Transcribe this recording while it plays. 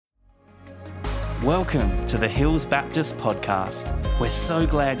Welcome to the Hills Baptist Podcast. We're so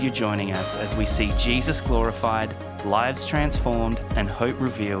glad you're joining us as we see Jesus glorified, lives transformed, and hope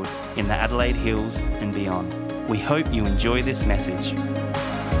revealed in the Adelaide Hills and beyond. We hope you enjoy this message.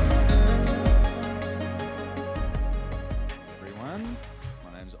 Everyone,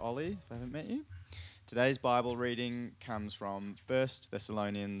 my name's Ollie, if I haven't met you. Today's Bible reading comes from 1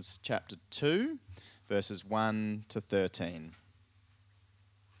 Thessalonians chapter 2, verses 1 to 13.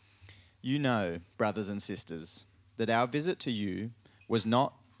 You know, brothers and sisters, that our visit to you was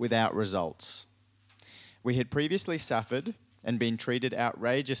not without results. We had previously suffered and been treated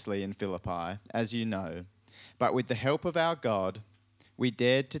outrageously in Philippi, as you know, but with the help of our God, we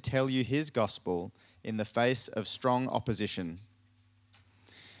dared to tell you his gospel in the face of strong opposition.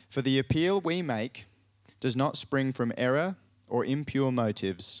 For the appeal we make does not spring from error or impure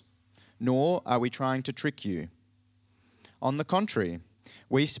motives, nor are we trying to trick you. On the contrary,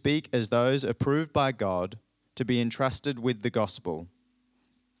 we speak as those approved by God to be entrusted with the gospel.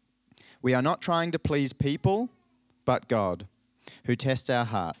 We are not trying to please people, but God, who tests our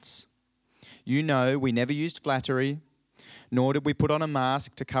hearts. You know we never used flattery, nor did we put on a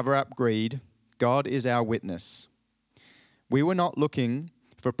mask to cover up greed. God is our witness. We were not looking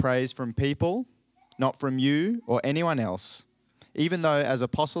for praise from people, not from you or anyone else, even though as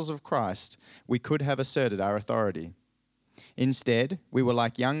apostles of Christ we could have asserted our authority. Instead, we were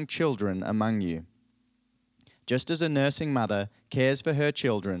like young children among you. Just as a nursing mother cares for her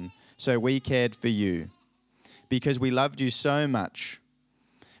children, so we cared for you. Because we loved you so much,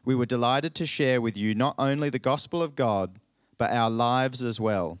 we were delighted to share with you not only the gospel of God, but our lives as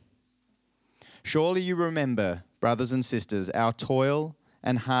well. Surely you remember, brothers and sisters, our toil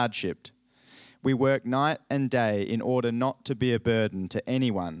and hardship. We work night and day in order not to be a burden to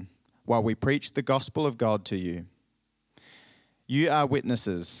anyone while we preach the gospel of God to you. You are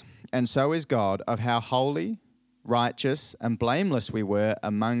witnesses, and so is God, of how holy, righteous, and blameless we were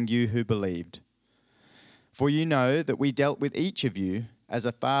among you who believed. For you know that we dealt with each of you as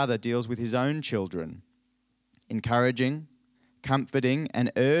a father deals with his own children, encouraging, comforting,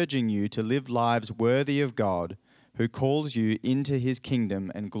 and urging you to live lives worthy of God, who calls you into his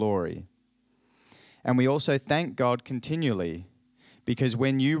kingdom and glory. And we also thank God continually, because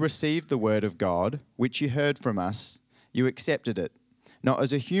when you received the word of God, which you heard from us, you accepted it, not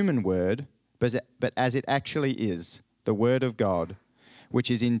as a human word, but as it actually is, the word of God, which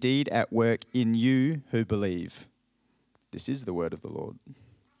is indeed at work in you who believe. This is the word of the Lord.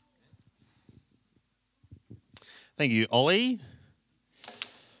 Thank you, Ollie.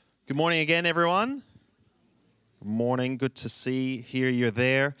 Good morning again, everyone. Good morning. Good to hear you're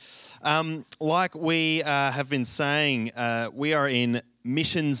there. Like we have been saying, we are in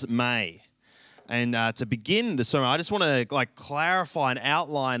Missions May. And to begin the sermon, I just want to clarify and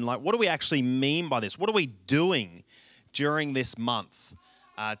outline what do we actually mean by this? What are we doing during this month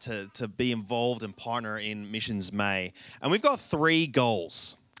to be involved and partner in Missions May? And we've got three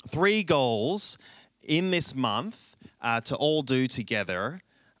goals. Three goals in this month to all do together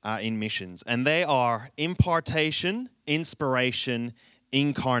in missions. And they are impartation, inspiration,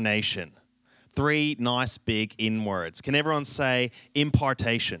 incarnation. Three nice big in words. Can everyone say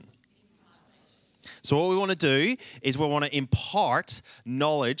impartation? So what we want to do is we want to impart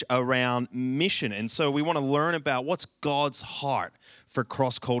knowledge around mission. And so we want to learn about what's God's heart for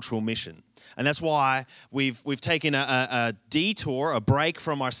cross-cultural mission. And that's why we've taken a detour, a break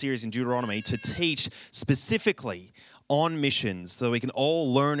from our series in Deuteronomy to teach specifically on missions so we can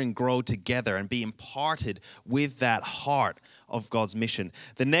all learn and grow together and be imparted with that heart of God's mission.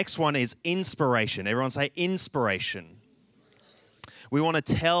 The next one is inspiration. Everyone say inspiration. We want to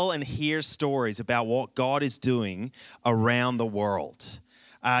tell and hear stories about what God is doing around the world.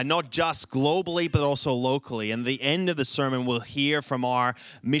 Not just globally, but also locally. And the end of the sermon, we'll hear from our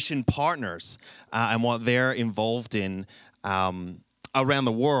mission partners and what they're involved in around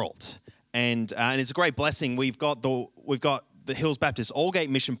the world. And it's a great blessing. We've got the Hills Baptist Aldgate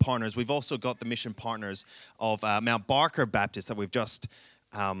mission partners. We've also got the mission partners of Mount Barker Baptist that we've just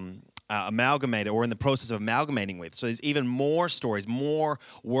amalgamated or in the process of amalgamating with. So there's even more stories, more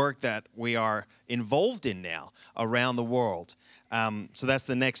work that we are involved in now around the world. So that's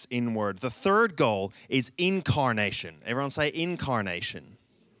the next in word. The third goal is incarnation. Everyone say incarnation.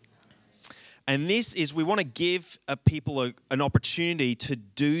 And this is we want to give people an opportunity to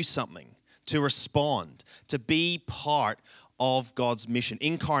do something, to respond, to be part of God's mission.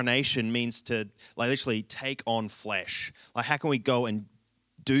 Incarnation means to literally take on flesh. How can we go and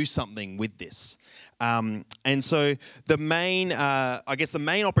do something with this? And so the main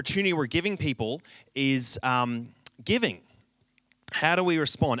opportunity we're giving people is giving. how do we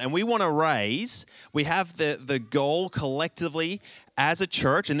respond? And we want to we have the goal collectively as a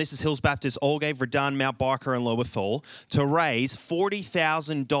church, and this is Hills Baptist, Aldgate, Verdun, Mount Barker, and Lower Thule, to raise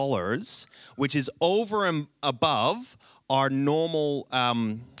 $40,000, which is over and above our normal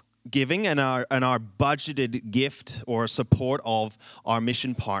giving and our budgeted gift or support of our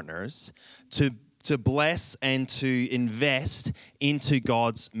mission partners to bless and to invest into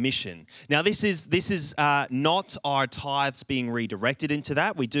God's mission. Now, this is not our tithes being redirected into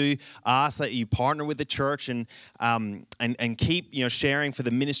that. We do ask that you partner with the church and keep sharing for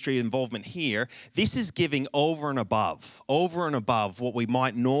the ministry involvement here. This is giving over and above what we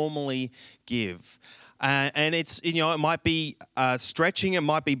might normally give. And it's, it might be stretching, it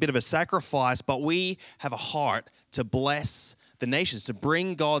might be a bit of a sacrifice, but we have a heart to bless the nations, to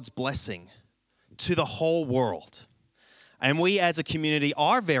bring God's blessing to the whole world. And we as a community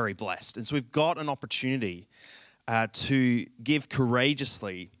are very blessed. And so we've got an opportunity to give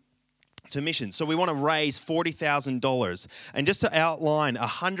courageously to missions. So we want to raise $40,000. And just to outline,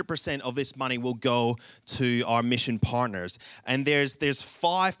 100% of this money will go to our mission partners. And there's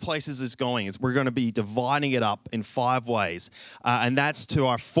 5 places it's going. We're going to be dividing it up in 5 ways. And that's to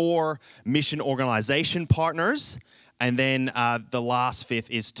our 4 mission organization partners. And then the last 5th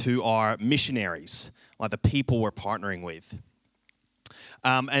is to our missionaries, like the people we're partnering with.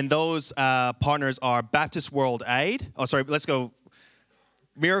 And those partners are Baptist World Aid. Oh, sorry, let's go.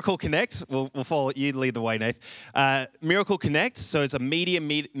 Miracle Connect. We'll follow you, lead the way, Nath. Miracle Connect. So it's a media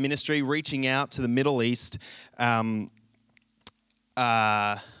ministry reaching out to the Middle East.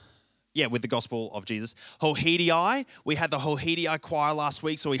 With the gospel of Jesus. Hohidii, we had the Hohidii choir last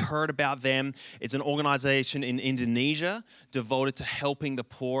week, so we heard about them. It's an organization in Indonesia devoted to helping the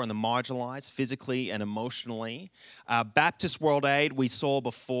poor and the marginalized physically and emotionally. Baptist World Aid, we saw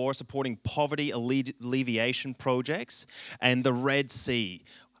before, supporting poverty alleviation projects. And the Red Sea,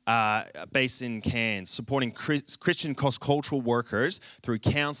 based in Cairns, supporting Christian cross-cultural workers through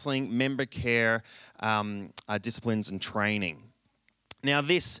counseling, member care, disciplines and training. Now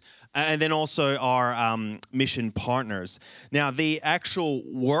and then also our mission partners. Now, the actual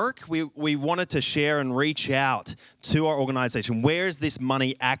work, we wanted to share and reach out to our organization. Where is this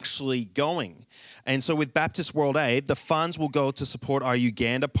money actually going? And so with Baptist World Aid, the funds will go to support our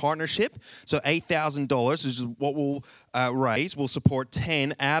Uganda partnership. So $8,000, which is what we'll raise, will support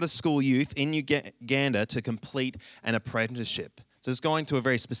 10 out-of-school youth in Uganda to complete an apprenticeship. So it's going to a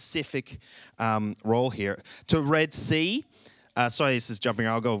very specific role here. To Red Sea, sorry, this is jumping.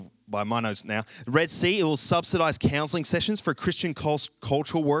 I'll go by my notes now. Red Sea, it will subsidize counseling sessions for Christian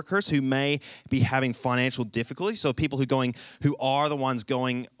cultural workers who may be having financial difficulty. So people who are the ones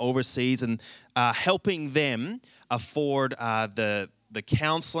going overseas and helping them afford the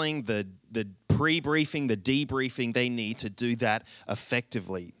counseling, the pre-briefing, the debriefing they need to do that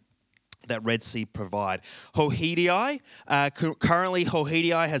effectively. That Red Sea provide. Hohidii, currently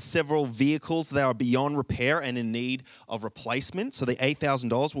Hohidii has several vehicles that are beyond repair and in need of replacement. So the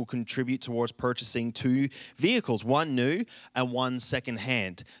 $8,000 will contribute towards purchasing 2 vehicles, one new and one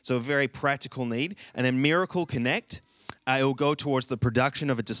second-hand. So a very practical need. And then Miracle Connect, it will go towards the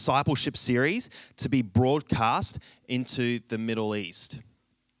production of a discipleship series to be broadcast into the Middle East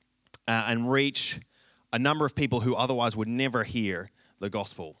and reach a number of people who otherwise would never hear the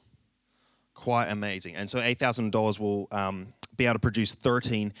gospel. Quite amazing. And so $8,000 will be able to produce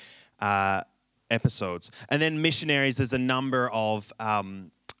 13 episodes. And then missionaries, there's a number of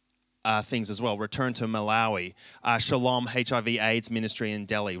things as well. Return to Malawi, Shalom HIV/AIDS ministry in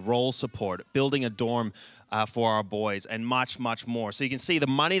Delhi, role support, building a dorm for our boys, and much, much more. So you can see the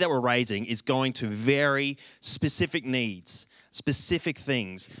money that we're raising is going to very specific needs, specific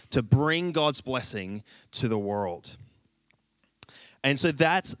things to bring God's blessing to the world. And so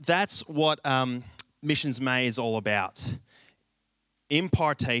that's what Missions May is all about.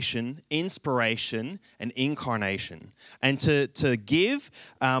 Impartation, inspiration, and incarnation. And to give,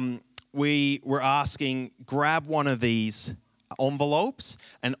 we were asking, grab one of these envelopes,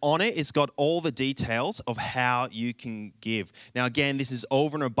 and on it, it's got all the details of how you can give. Now, again, this is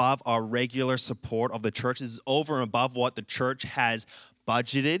over and above our regular support of the church. This is over and above what the church has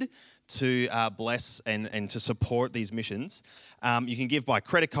budgeted to bless and to support these missions. You can give by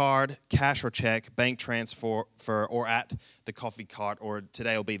credit card, cash or check, bank transfer, or at the coffee cart, or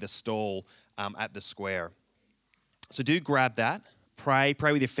today will be the stall at the square. So do grab that. Pray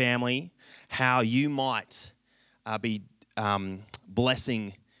with your family how you might be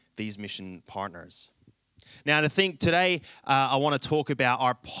blessing these mission partners. Now, today, I want to talk about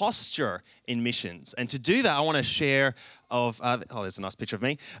our posture in missions. And to do that, I want to share there's a nice picture of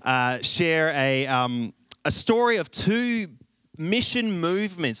me. Share a story of 2 mission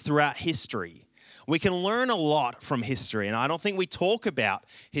movements throughout history. We can learn a lot from history, and I don't think we talk about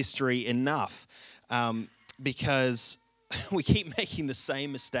history enough because we keep making the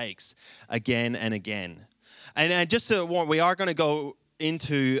same mistakes again and again. And just to warn, we are going to go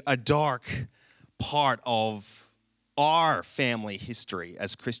into a dark part of our family history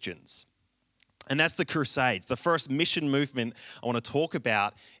as Christians. And that's the Crusades. The first mission movement I want to talk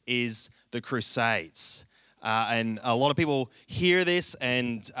about is the Crusades. And a lot of people hear this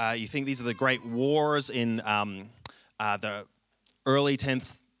and you think these are the great wars in the early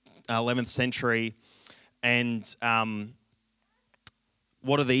 10th, 11th century. And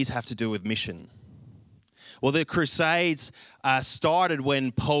what do these have to do with mission? Well, the Crusades started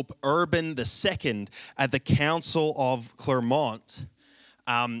when Pope Urban II at the Council of Clermont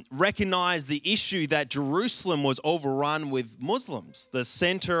recognized the issue that Jerusalem was overrun with Muslims. The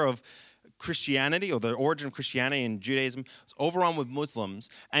center of Christianity, or the origin of Christianity and Judaism, was overrun with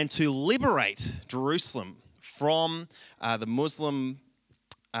Muslims. And to liberate Jerusalem from the Muslim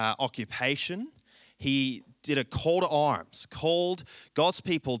occupation, he did a call to arms, called God's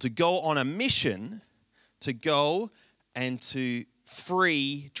people to go on a mission to go and to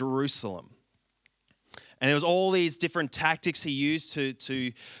free Jerusalem. And there was all these different tactics he used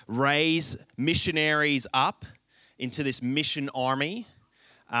to raise missionaries up into this mission army.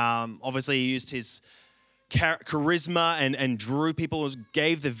 Obviously, he used his charisma and drew people,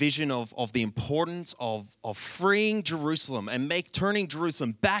 gave the vision of the importance of freeing Jerusalem and turning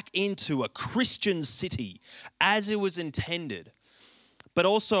Jerusalem back into a Christian city as it was intended. But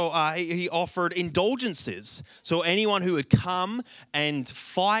also he offered indulgences. So anyone who would come and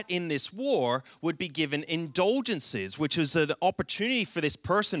fight in this war would be given indulgences, which was an opportunity for this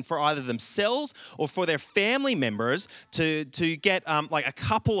person, for either themselves or for their family members, to get like a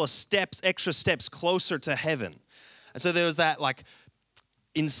couple of extra steps closer to heaven. And so there was that like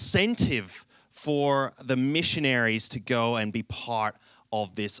incentive for the missionaries to go and be part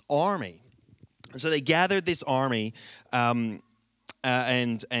of this army. And so they gathered this army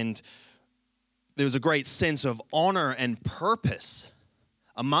and there was a great sense of honor and purpose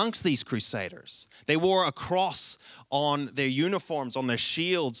amongst these crusaders. They wore a cross on their uniforms, on their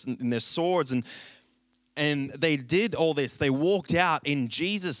shields and their swords, and they did all this. They walked out in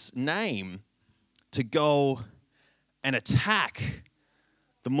Jesus' name to go and attack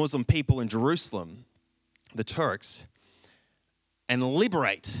the Muslim people in Jerusalem, the Turks, and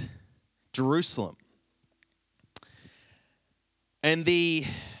liberate Jerusalem. And the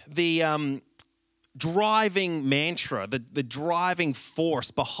driving mantra, the driving force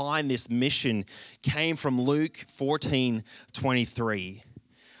behind this mission came from Luke 14:23,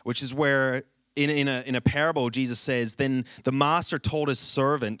 which is where in a parable Jesus says, "Then the master told his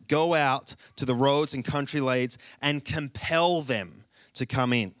servant, go out to the roads and country lanes and compel them to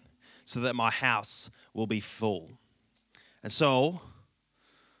come in, so that my house will be full." And so,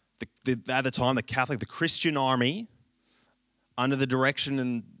 at the time, the Christian army, under the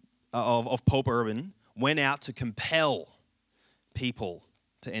direction of Pope Urban, went out to compel people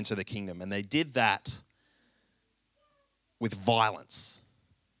to enter the kingdom. And they did that with violence,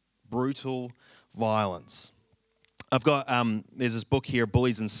 brutal violence. I've got, there's this book here,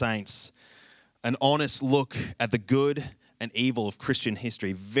 Bullies and Saints, an honest look at the good and evil of Christian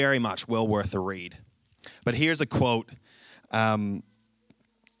history, very much well worth a read. But here's a quote of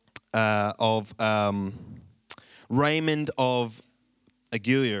Raymond of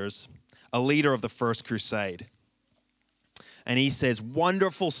Aguilers, a leader of the First Crusade. And he says,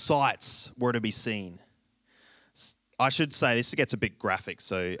 "Wonderful sights were to be seen." I should say, this gets a bit graphic,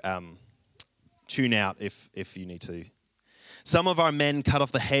 so tune out if you need to. "Some of our men cut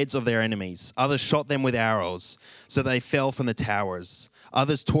off the heads of their enemies. Others shot them with arrows, so they fell from the towers.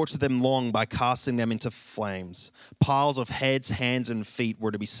 Others tortured them long by casting them into flames. Piles of heads, hands, and feet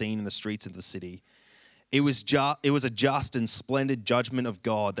were to be seen in the streets of the city. It was a just and splendid judgment of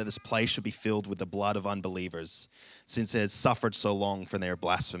God that this place should be filled with the blood of unbelievers, since it has suffered so long from their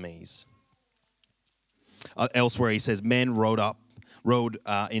blasphemies." Elsewhere he says, "Men rode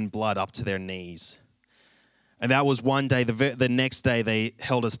in blood up to their knees." And that was one day. The next day they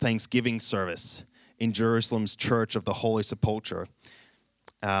held a Thanksgiving service in Jerusalem's Church of the Holy Sepulchre,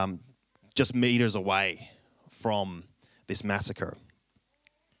 just meters away from this massacre.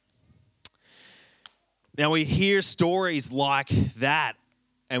 Now we hear stories like that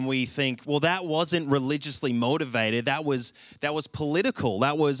and we think, well, that wasn't religiously motivated. That was political.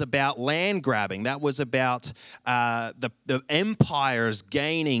 That was about land grabbing. That was about the empires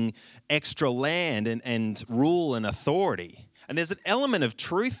gaining extra land and rule and authority. And there's an element of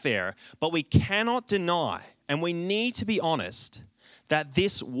truth there, but we cannot deny and we need to be honest, that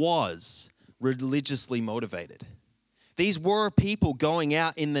this was religiously motivated. These were people going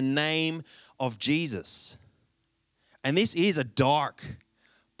out in the name of Jesus. And this is a dark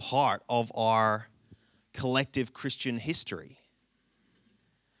part of our collective Christian history.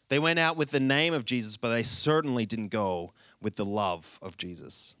 They went out with the name of Jesus, but they certainly didn't go with the love of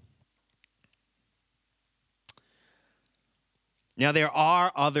Jesus. Now, there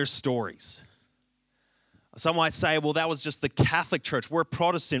are other stories. Some might say, well, that was just the Catholic Church. We're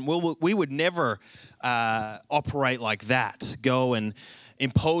Protestant. We would never operate like that, go and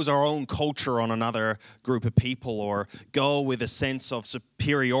impose our own culture on another group of people, or go with a sense of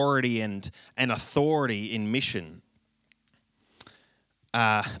superiority and authority in mission.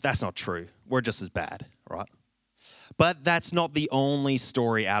 That's not true. We're just as bad, right? But that's not the only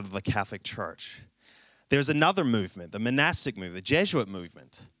story out of the Catholic Church. There's another movement, the monastic movement, the Jesuit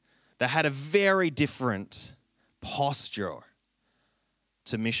movement, that had a very different posture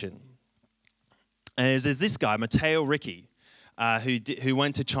to mission. And there's this guy, Matteo Ricci, who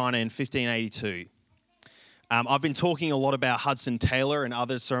went to China in 1582. I've been talking a lot about Hudson Taylor in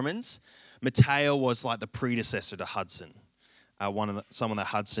other sermons. Matteo was like the predecessor to Hudson, someone that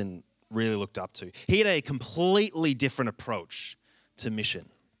Hudson really looked up to. He had a completely different approach to mission.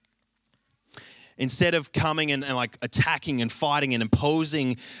 Instead of coming and like attacking and fighting and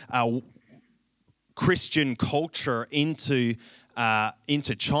imposing Christian culture into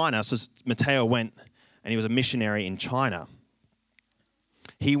China, so Matteo went and he was a missionary in China.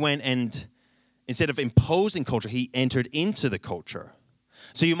 He went and instead of imposing culture, he entered into the culture.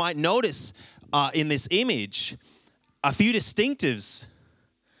 So you might notice in this image a few distinctives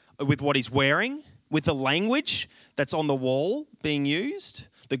with what he's wearing, with the language that's on the wall being used,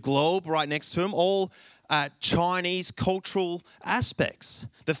 the globe right next to him, all Chinese cultural aspects.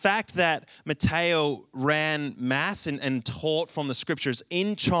 The fact that Matteo ran mass and taught from the scriptures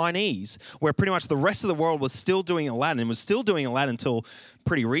in Chinese, where pretty much the rest of the world was still doing it in Latin, and was still doing it in Latin until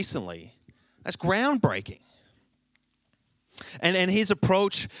pretty recently, that's groundbreaking. And his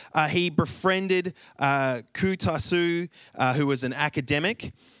approach, he befriended Ku Tasu, who was an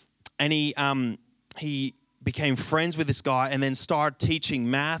academic, and he became friends with this guy and then started teaching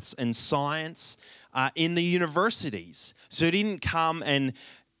maths and science in the universities. So he didn't come and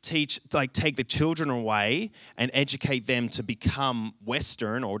take the children away and educate them to become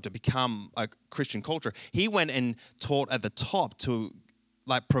Western or to become a Christian culture. He went and taught at the top to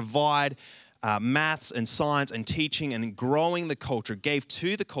provide maths and science and teaching and growing the culture, gave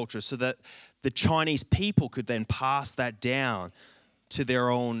to the culture so that the Chinese people could then pass that down to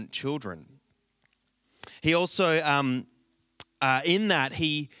their own children. He also, in that,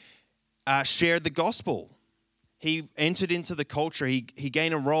 he shared the gospel. He entered into the culture. He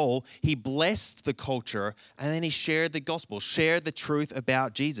gained a role. He blessed the culture, and then he shared the gospel, shared the truth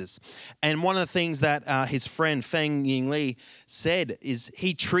about Jesus. And one of the things that his friend Feng Yingli said is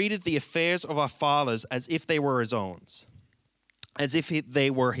he treated the affairs of our fathers as if they were his own, as if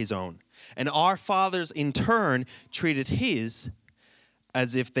they were his own. And our fathers, in turn, treated his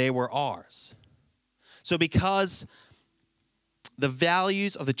as if they were ours. So because the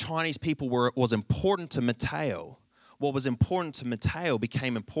values of the Chinese people was important to Matteo, what was important to Matteo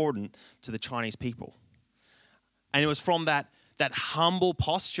became important to the Chinese people. And it was from that humble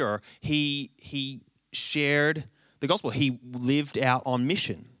posture he shared the gospel. He lived out on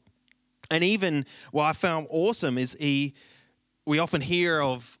mission. And even what I found awesome is we often hear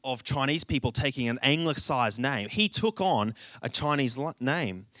of Chinese people taking an anglicized name. He took on a Chinese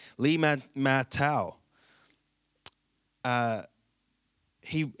name, Li Matao.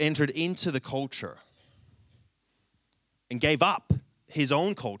 He entered into the culture and gave up his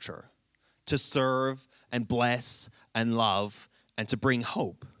own culture to serve and bless and love and to bring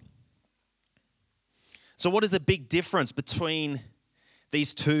hope. So what is the big difference between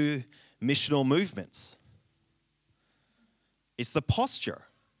these two missional movements? It's the posture.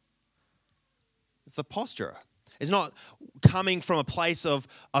 It's the posture. It's not coming from a place of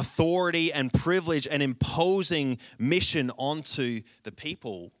authority and privilege and imposing mission onto the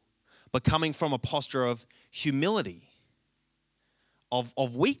people, but coming from a posture of humility,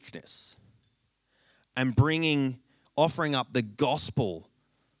 of weakness, and offering up the gospel,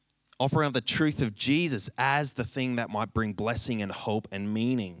 offering up the truth of Jesus as the thing that might bring blessing and hope and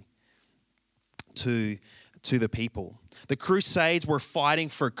meaning to the people. The Crusades were fighting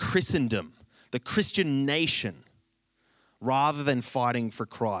for Christendom, the Christian nation, rather than fighting for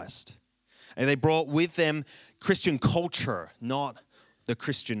Christ. And they brought with them Christian culture, not the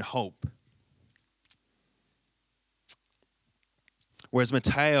Christian hope. Whereas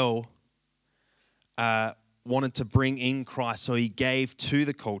Matteo wanted to bring in Christ, so he gave to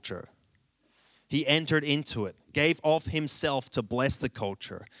the culture. He entered into it, gave of himself to bless the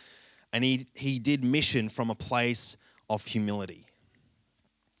culture, and he did mission from a place of humility.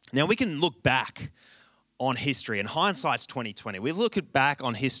 Now we can look back on history, and hindsight's 2020. We look back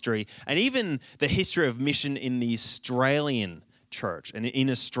on history, and even the history of mission in the Australian church and in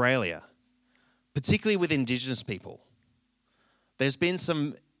Australia, particularly with Indigenous people. There's been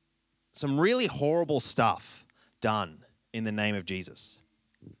some really horrible stuff done in the name of Jesus.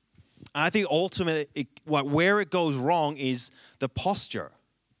 And I think ultimately, where it goes wrong is the posture.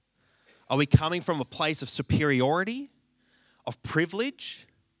 Are we coming from a place of superiority, of privilege,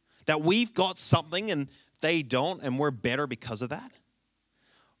 that we've got something and they don't, and we're better because of that?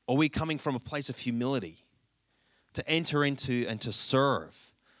 Or are we coming from a place of humility to enter into and to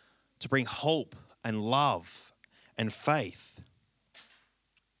serve, to bring hope and love and faith?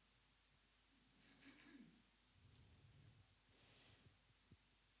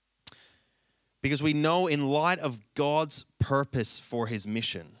 Because we know, in light of God's purpose for his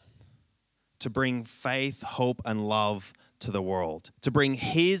mission, to bring faith, hope, and love to the world, to bring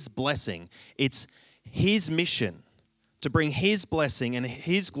his blessing. It's his mission to bring his blessing and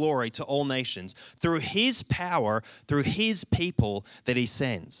his glory to all nations through his power, through his people that he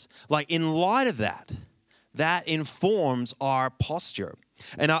sends. Like, in light of that, that informs our posture.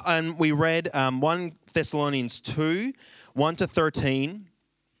 And we read 1 Thessalonians 2, 1 to 13.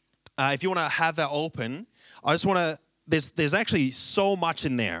 If you want to have that open, I just want to, there's actually so much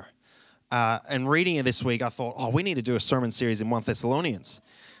in there. And reading it this week, I thought, we need to do a sermon series in 1 Thessalonians.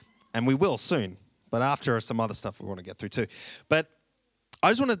 And we will soon, but after some other stuff we want to get through too. But I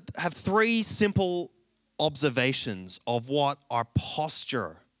just want to have 3 simple observations of what our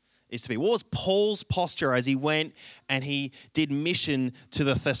posture is to be. What was Paul's posture as he went and he did mission to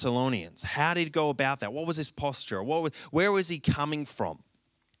the Thessalonians? How did he go about that? What was his posture? Where was he coming from?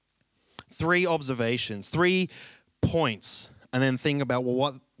 3 observations, 3 points, and then think about,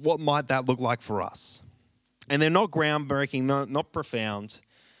 what might that look like for us? And they're not groundbreaking, not profound,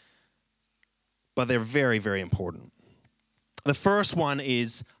 but they're very, very important. The first one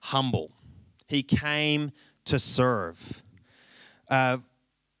is humble. He came to serve.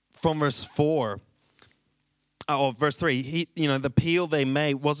 From verse 4, verse 3, the appeal they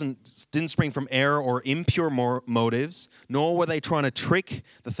made didn't spring from error or impure motives, nor were they trying to trick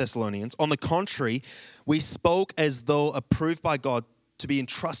the Thessalonians. On the contrary, we spoke as though approved by God to be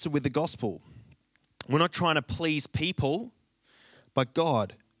entrusted with the gospel. We're not trying to please people, but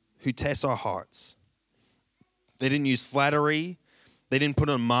God, who tests our hearts. They didn't use flattery. They didn't put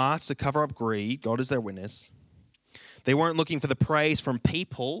on masks to cover up greed. God is their witness. They weren't looking for the praise from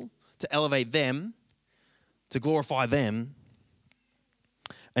people to elevate them, to glorify them,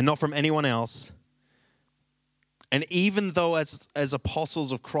 and not from anyone else. And even though as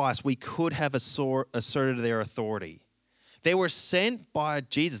apostles of Christ, we could have asserted their authority, they were sent by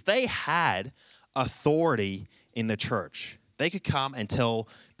Jesus. They had authority in the church. They could come and tell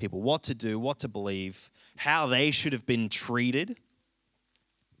people what to do, what to believe, how they should have been treated.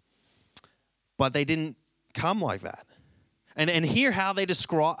 But they didn't come like that. And hear how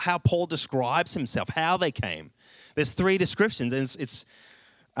Paul describes himself, how they came. There's 3 descriptions, and it's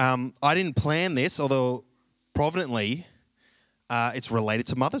I didn't plan this, although providently it's related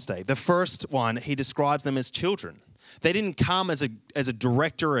to Mother's Day. The first one, he describes them as children. They didn't come as a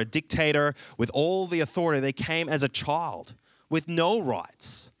director or a dictator with all the authority. They came as a child with no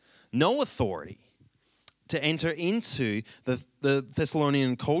rights, no authority to enter into the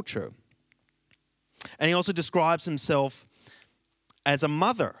Thessalonian culture. And he also describes himself as a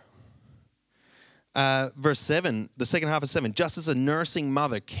mother. Verse 7, the second half of 7, just as a nursing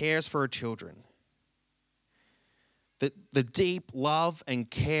mother cares for her children. The deep love and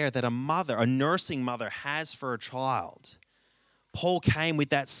care that a nursing mother has for a child. Paul came with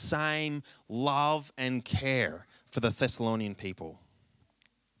that same love and care for the Thessalonian people.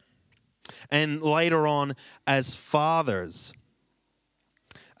 And later on, as fathers,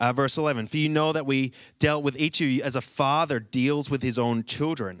 verse 11, for you know that we dealt with each of you as a father deals with his own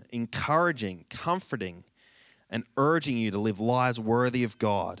children, encouraging, comforting, and urging you to live lives worthy of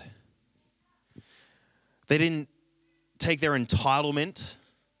God. They didn't take their entitlement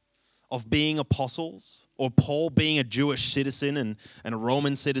of being apostles, or Paul being a Jewish citizen and a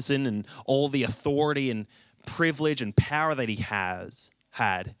Roman citizen and all the authority and privilege and power that he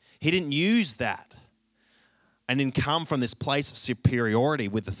had. He didn't use that and didn't come from this place of superiority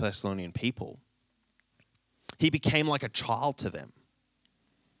with the Thessalonian people. He became like a child to them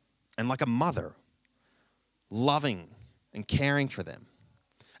and like a mother, loving and caring for them.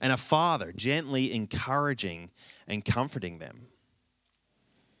 and a father, gently encouraging and comforting them.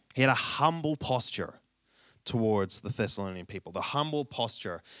 He had a humble posture towards the Thessalonian people, the humble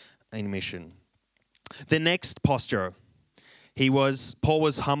posture in mission. The next posture, Paul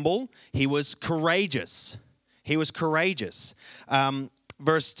was humble, he was courageous. He was courageous.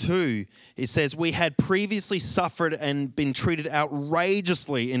 Verse 2, it says, we had previously suffered and been treated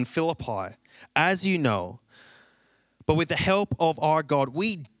outrageously in Philippi, as you know. But with the help of our God,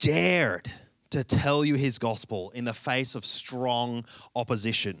 we dared to tell you his gospel in the face of strong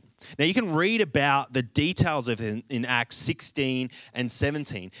opposition. Now, you can read about the details of it in Acts 16 and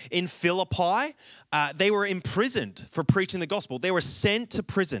 17. In Philippi, they were imprisoned for preaching the gospel. They were sent to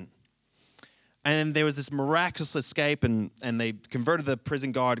prison. And there was this miraculous escape, and they converted the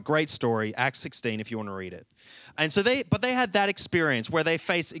prison guard. Great story, Acts 16, if you want to read it. And so they had that experience where they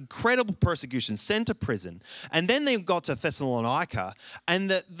faced incredible persecution, sent to prison. And then they got to Thessalonica, and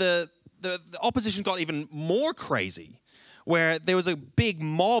the opposition got even more crazy, where there was a big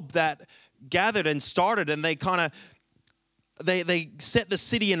mob that gathered and started, and they set the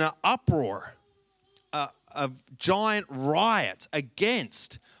city in an uproar, a giant riot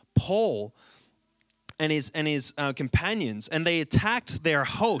against Paul and his companions, and they attacked their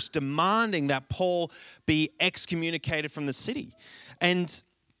host, demanding that Paul be excommunicated from the city. And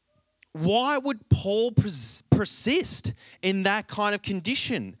why would Paul persist in that kind of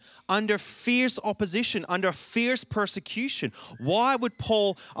condition, under fierce opposition, under fierce persecution? Why would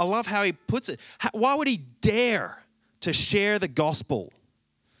Paul, I love how he puts it, why would he dare to share the gospel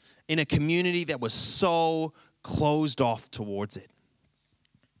in a community that was so closed off towards it?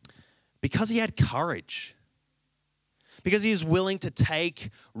 Because he had courage. Because he was willing to take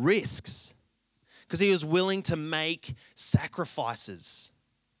risks. Because he was willing to make sacrifices.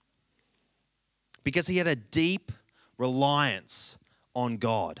 Because he had a deep reliance on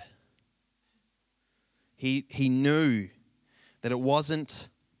God. He knew that it wasn't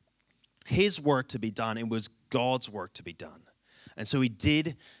his work to be done, it was God's work to be done. And so he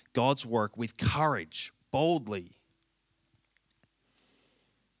did God's work with courage, boldly.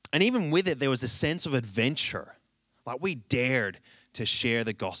 And even with it, there was a sense of adventure. Like, we dared to share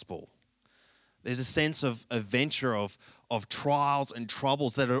the gospel. There's a sense of adventure, of trials and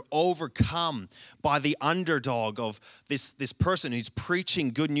troubles that are overcome by the underdog of this person who's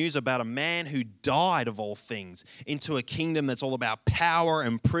preaching good news about a man who died, of all things, into a kingdom that's all about power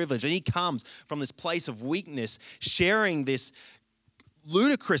and privilege. And he comes from this place of weakness, sharing this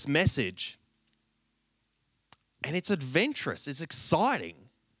ludicrous message. And it's adventurous, it's exciting.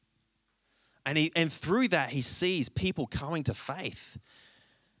 And through that, he sees people coming to faith.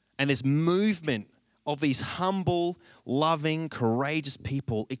 And this movement of these humble, loving, courageous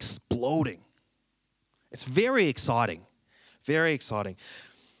people exploding. It's very exciting. Very exciting.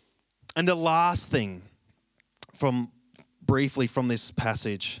 And the last thing briefly from this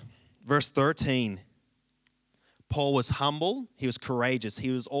passage, verse 13. Paul was humble, he was courageous, he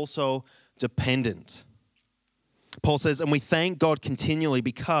was also dependent. Paul says, and we thank God continually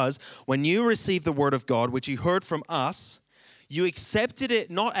because when you received the word of God, which you heard from us, you accepted it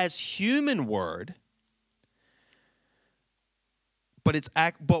not as human word,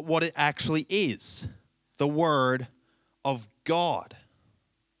 but what it actually is, the word of God,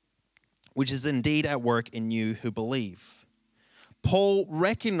 which is indeed at work in you who believe. Paul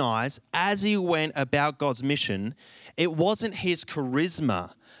recognized as he went about God's mission, it wasn't his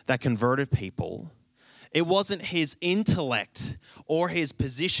charisma that converted people. It wasn't his intellect or his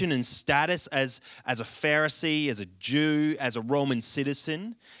position and status as a Pharisee, as a Jew, as a Roman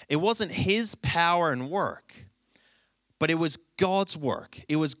citizen. It wasn't his power and work, but it was God's work.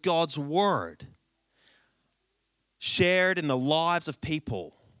 It was God's word shared in the lives of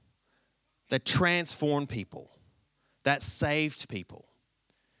people that transformed people, that saved people.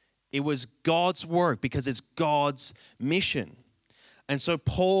 It was God's work because it's God's mission. And so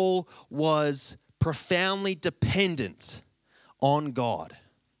Paul was profoundly dependent on God.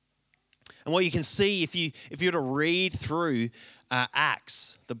 And what you can see if you were to read through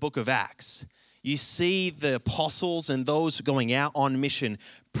Acts, the book of Acts, you see the apostles and those going out on mission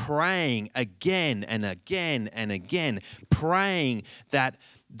praying again and again and again, praying that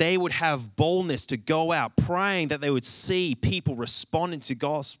they would have boldness to go out, praying that they would see people responding to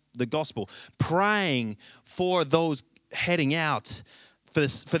the gospel, praying for those heading out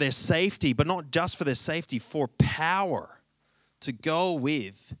for their safety, but not just for their safety, for power to go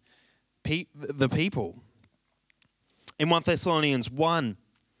with the people. In 1 Thessalonians 1,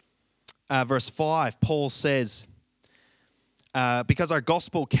 verse 5, Paul says, because our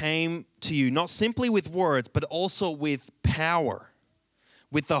gospel came to you not simply with words, but also with power,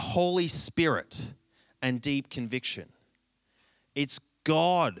 with the Holy Spirit and deep conviction. It's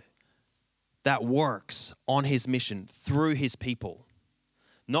God that works on his mission through his people,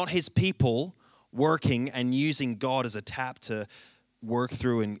 not his people working and using God as a tap to work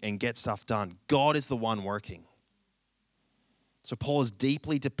through and get stuff done. God is the one working. So Paul is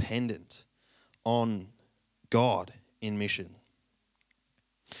deeply dependent on God in mission.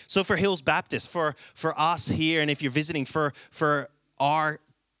 So for Hills Baptist, for us here, and if you're visiting, for our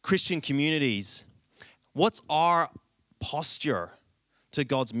Christian communities, what's our posture to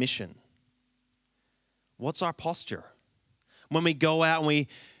God's mission? What's our posture? When we go out and we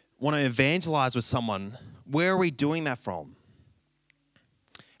want to evangelize with someone, where are we doing that from?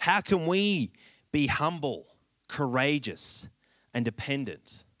 How can we be humble, courageous, and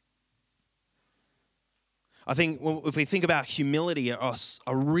dependent? I think if we think about humility, a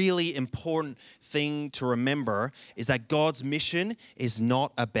really important thing to remember is that God's mission is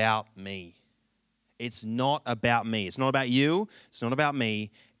not about me. It's not about me. It's not about you. It's not about me.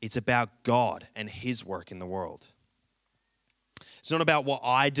 It's about God and his work in the world. It's not about what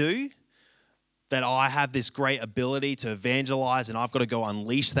I do, that I have this great ability to evangelize and I've got to go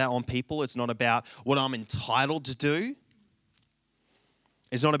unleash that on people. It's not about what I'm entitled to do.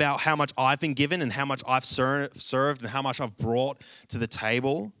 It's not about how much I've been given and how much I've served and how much I've brought to the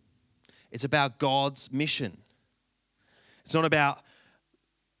table. It's about God's mission. It's not about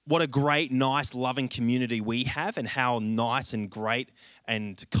what a great, nice, loving community we have and how nice and great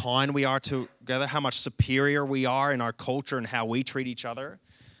and kind we are together, how much superior we are in our culture and how we treat each other.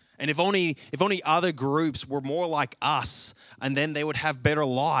 And if only other groups were more like us, and then they would have better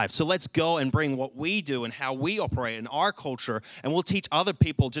lives. So let's go and bring what we do and how we operate in our culture, and we'll teach other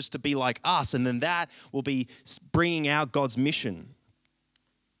people just to be like us, and then that will be bringing out God's mission.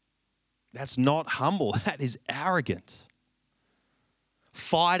 That's not humble. That is arrogant.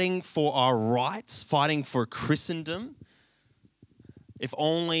 Fighting for our rights, fighting for Christendom. If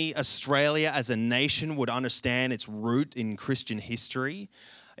only Australia as a nation would understand its root in Christian history.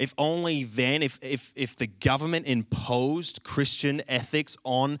 If only then, if the government imposed Christian ethics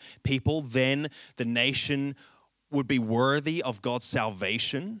on people, then the nation would be worthy of God's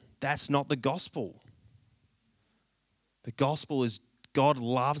salvation. That's not the gospel. The gospel is God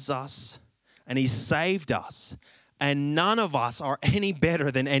loves us and he saved us, and none of us are any better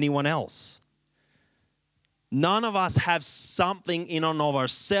than anyone else. None of us have something in and of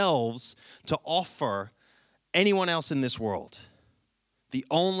ourselves to offer anyone else in this world. The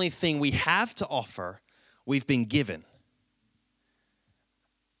only thing we have to offer, we've been given.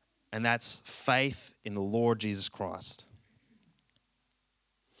 And that's faith in the Lord Jesus Christ.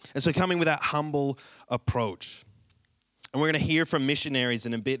 And so coming with that humble approach. And we're going to hear from missionaries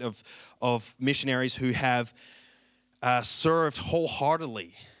in a bit of missionaries who have served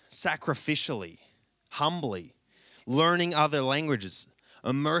wholeheartedly, sacrificially, humbly, learning other languages,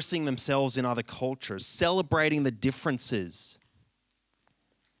 immersing themselves in other cultures, celebrating the differences.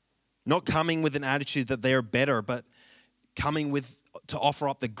 Not coming with an attitude that they are better, but coming to offer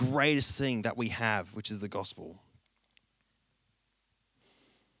up the greatest thing that we have, which is the gospel.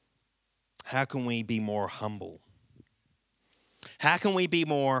 How can we be more humble? How can we be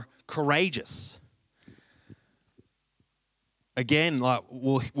more courageous? Again, like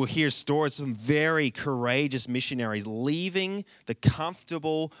we'll hear stories of some very courageous missionaries leaving the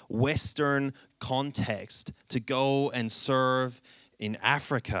comfortable Western context to go and serve in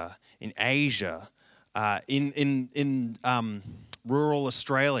Africa, in Asia, in rural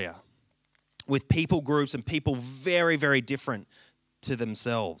Australia, with people groups and people very, very different to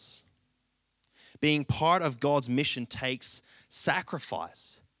themselves. Being part of God's mission takes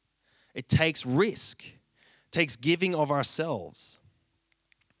sacrifice. It takes risk. It takes giving of ourselves.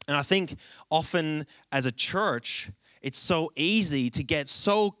 And I think often as a church, it's so easy to get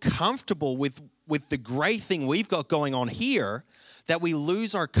so comfortable with the great thing we've got going on here that we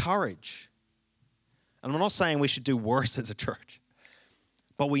lose our courage. And I'm not saying we should do worse as a church,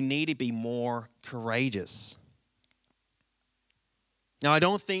 but we need to be more courageous. Now, I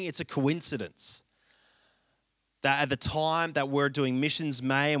don't think it's a coincidence that at the time that we're doing Missions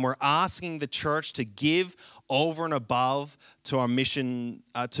May and we're asking the church to give over and above to our mission,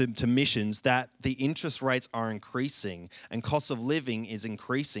 to missions, that the interest rates are increasing and cost of living is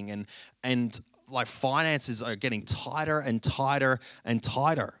increasing and like finances are getting tighter and tighter and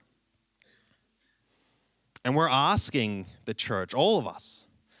tighter. And we're asking the church, all of us,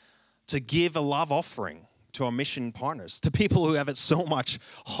 to give a love offering to our mission partners, to people who have it so much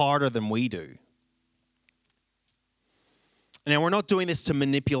harder than we do. Now, we're not doing this to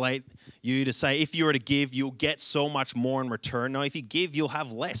manipulate you to say if you were to give, you'll get so much more in return. No, if you give, you'll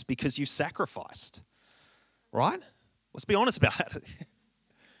have less because you sacrificed, right? Let's be honest about that.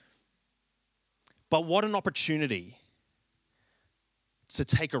 But what an opportunity to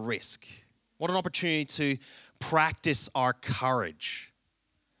take a risk. What an opportunity to practice our courage,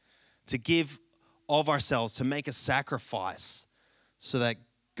 to give of ourselves, to make a sacrifice so that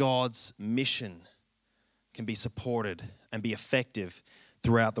God's mission can be supported and be effective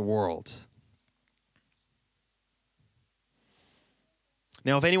throughout the world.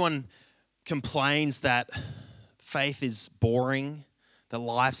 Now, if anyone complains that faith is boring, that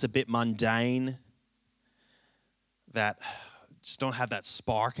life's a bit mundane, that just don't have that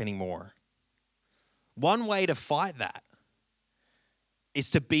spark anymore, one way to fight that is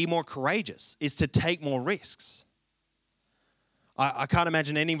to be more courageous, is to take more risks. I can't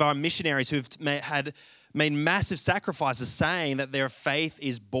imagine any of our missionaries who've made massive sacrifices saying that their faith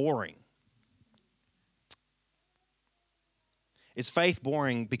is boring. Is faith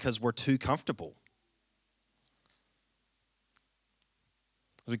boring because we're too comfortable?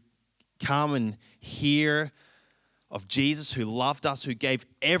 We come and hear of Jesus who loved us, who gave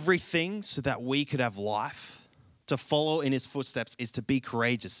everything so that we could have life. To follow in his footsteps is to be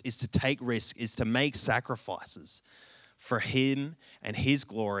courageous, is to take risks, is to make sacrifices for him and his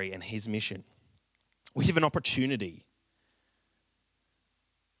glory and his mission. We have an opportunity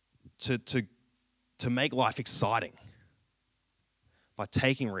to make life exciting by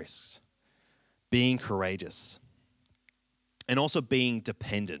taking risks, being courageous, and also being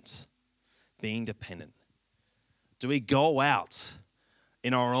dependent. Being dependent. Do we go out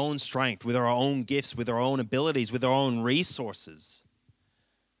in our own strength, with our own gifts, with our own abilities, with our own resources?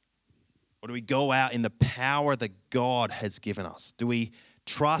 Or do we go out in the power that God has given us? Do we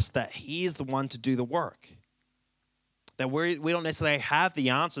trust that he is the one to do the work? That we don't necessarily have the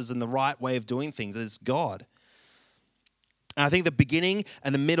answers and the right way of doing things. It's God. And I think the beginning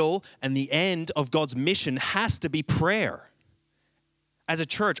and the middle and the end of God's mission has to be prayer. As a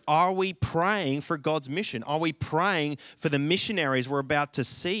church, are we praying for God's mission? Are we praying for the missionaries we're about to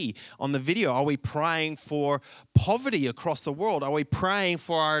see on the video? Are we praying for poverty across the world? Are we praying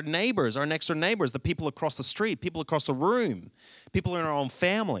for our neighbors, our next door neighbors, the people across the street, people across the room, people in our own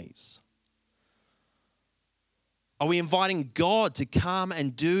families? Are we inviting God to come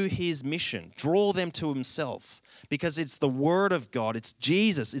and do his mission, draw them to himself? Because it's the word of God, it's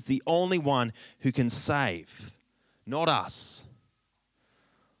Jesus, it's the only one who can save, not us.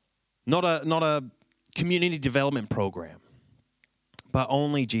 Not a community development program, but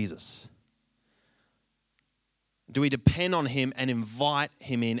only Jesus. Do we depend on him and invite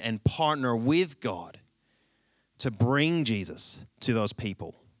him in and partner with God to bring Jesus to those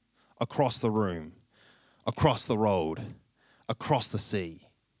people across the room, across the road, across the sea?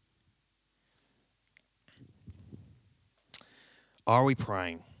 Are we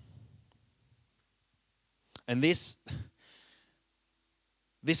praying? And this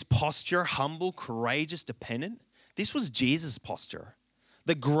posture, humble, courageous, dependent, this was Jesus' posture.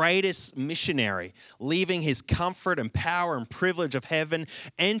 The greatest missionary, leaving his comfort and power and privilege of heaven,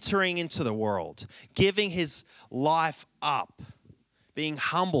 entering into the world, giving his life up, being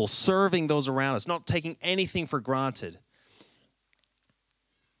humble, serving those around us, not taking anything for granted,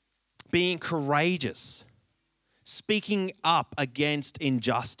 being courageous, speaking up against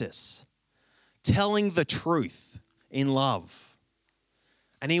injustice, telling the truth in love.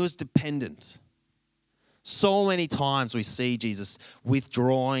 And he was dependent. So many times we see Jesus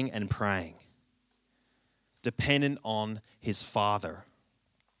withdrawing and praying, dependent on his Father.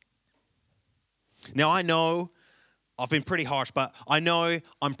 Now, I know I've been pretty harsh, but I know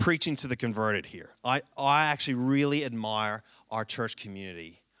I'm preaching to the converted here. I actually really admire our church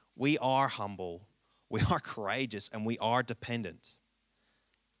community. We are humble, we are courageous, and we are dependent.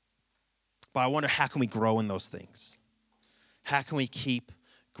 But I wonder, how can we grow in those things? How can we keep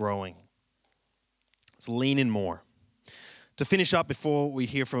growing? Let's lean in more. To finish up, before we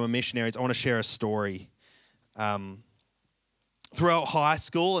hear from our missionaries, I want to share a story. Throughout high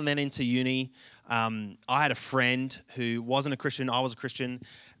school and then into uni, I had a friend who wasn't a Christian, I was a Christian,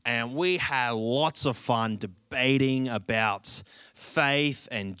 and we had lots of fun debating about faith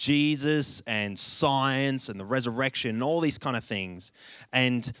and Jesus and science and the resurrection and all these kind of things.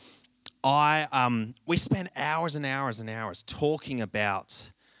 And we spent hours and hours and hours talking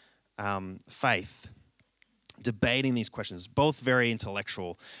about faith, debating these questions, both very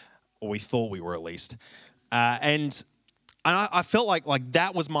intellectual, or we thought we were at least. And And I felt like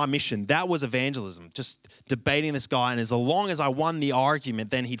that was my mission. That was evangelism, just debating this guy. And as long as I won the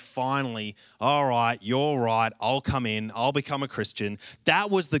argument, then he'd finally, all right, you're right, I'll come in, I'll become a Christian. That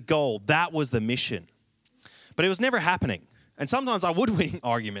was the goal. That was the mission. But it was never happening. And sometimes I would win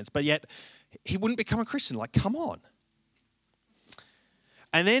arguments, but yet he wouldn't become a Christian. Like, come on.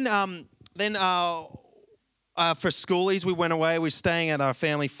 And then for schoolies, we went away. We were staying at our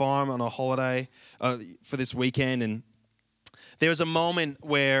family farm on a holiday for this weekend, and there was a moment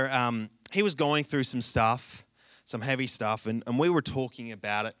where he was going through some stuff, some heavy stuff, and we were talking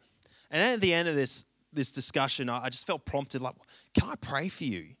about it. And at the end of this discussion, I just felt prompted, like, can I pray for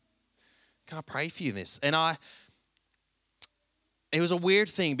you? Can I pray for you in this? And it was a weird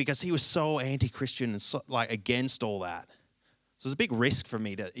thing because he was so anti-Christian and so, against all that. So it was a big risk for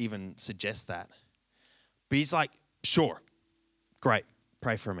me to even suggest that. But he's like, sure, great,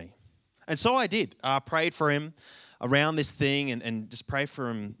 pray for me. And so I did. I prayed for him around this thing and just pray for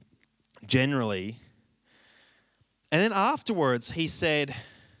him generally. And then afterwards, he said,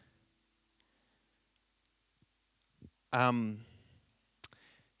 I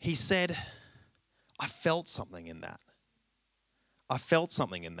felt something in that. I felt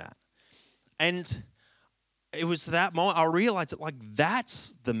something in that. And it was that moment I realized that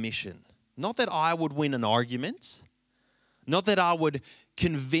that's the mission. Not that I would win an argument. Not that I would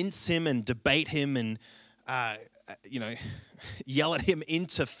convince him and debate him and yell at him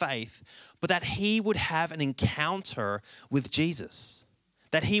into faith, but that he would have an encounter with Jesus,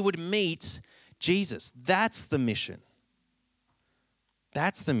 that he would meet Jesus. That's the mission.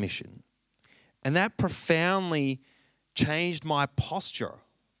 That's the mission. And that profoundly changed my posture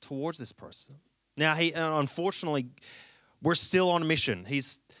towards this person. Now, unfortunately, we're still on a mission.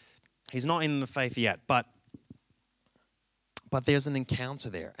 He's not in the faith yet, but there's an encounter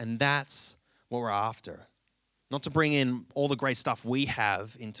there, and that's what we're after. Not to bring in all the great stuff we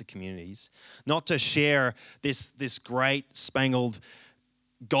have into communities, not to share this great spangled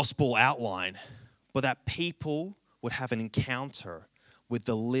gospel outline, but that people would have an encounter with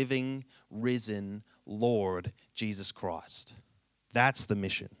the living, risen Lord Jesus Christ. That's the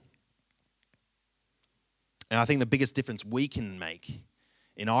mission. And I think the biggest difference we can make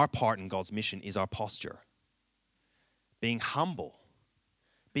in our part in God's mission is our posture. Being humble,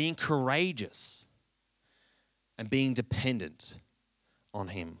 being courageous, and being dependent on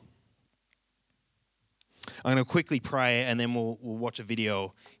Him. I'm going to quickly pray and then we'll watch a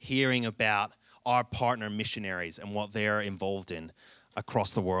video hearing about our partner missionaries and what they're involved in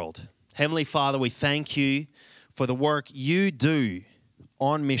across the world. Heavenly Father, we thank you for the work you do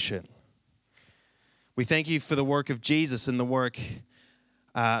on mission. We thank you for the work of Jesus and the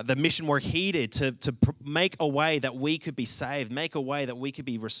mission work He did to make a way that we could be saved, make a way that we could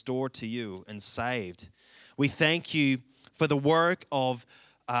be restored to you and saved. We thank you for the work of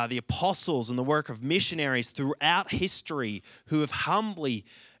the apostles and the work of missionaries throughout history who have humbly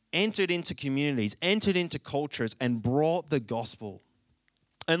entered into communities, entered into cultures, and brought the gospel.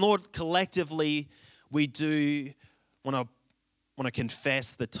 And Lord, collectively, we do want to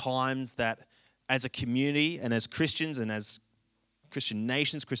confess the times that as a community and as Christians and as Christian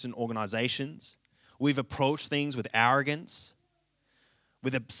nations, Christian organizations, we've approached things with arrogance,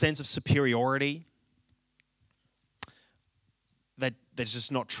 with a sense of superiority that's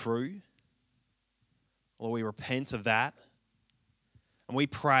just not true. Lord, we repent of that. And we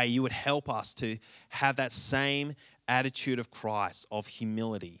pray you would help us to have that same attitude of Christ, of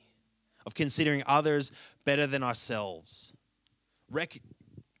humility, of considering others better than ourselves,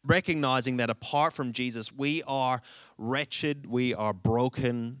 recognizing that apart from Jesus, we are wretched, we are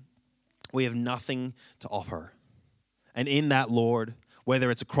broken, we have nothing to offer. And in that, Lord, whether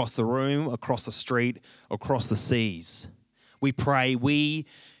it's across the room, across the street, across the seas, we pray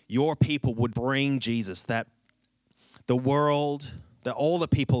your people would bring Jesus, that the world, that all the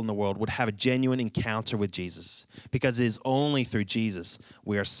people in the world would have a genuine encounter with Jesus, because it is only through Jesus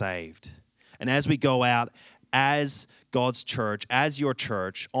we are saved. And as we go out as God's church, as your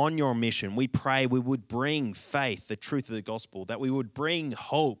church, on your mission, we pray we would bring faith, the truth of the gospel, that we would bring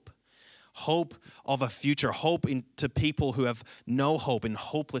hope of a future, hope to people who have no hope in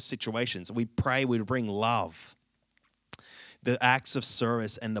hopeless situations. We pray we would bring love, the acts of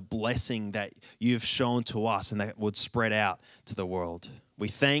service and the blessing that you've shown to us and that would spread out to the world. We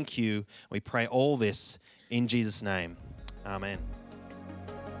thank you. We pray all this in Jesus' name. Amen.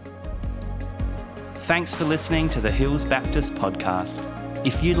 Thanks for listening to the Hills Baptist podcast.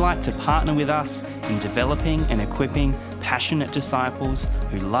 If you'd like to partner with us in developing and equipping passionate disciples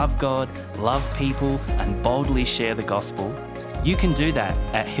who love God, love people, and boldly share the gospel, you can do that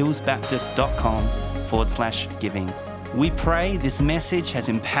at hillsbaptist.com/giving. We pray this message has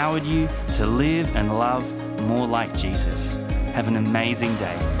empowered you to live and love more like Jesus. Have an amazing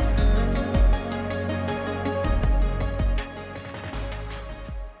day.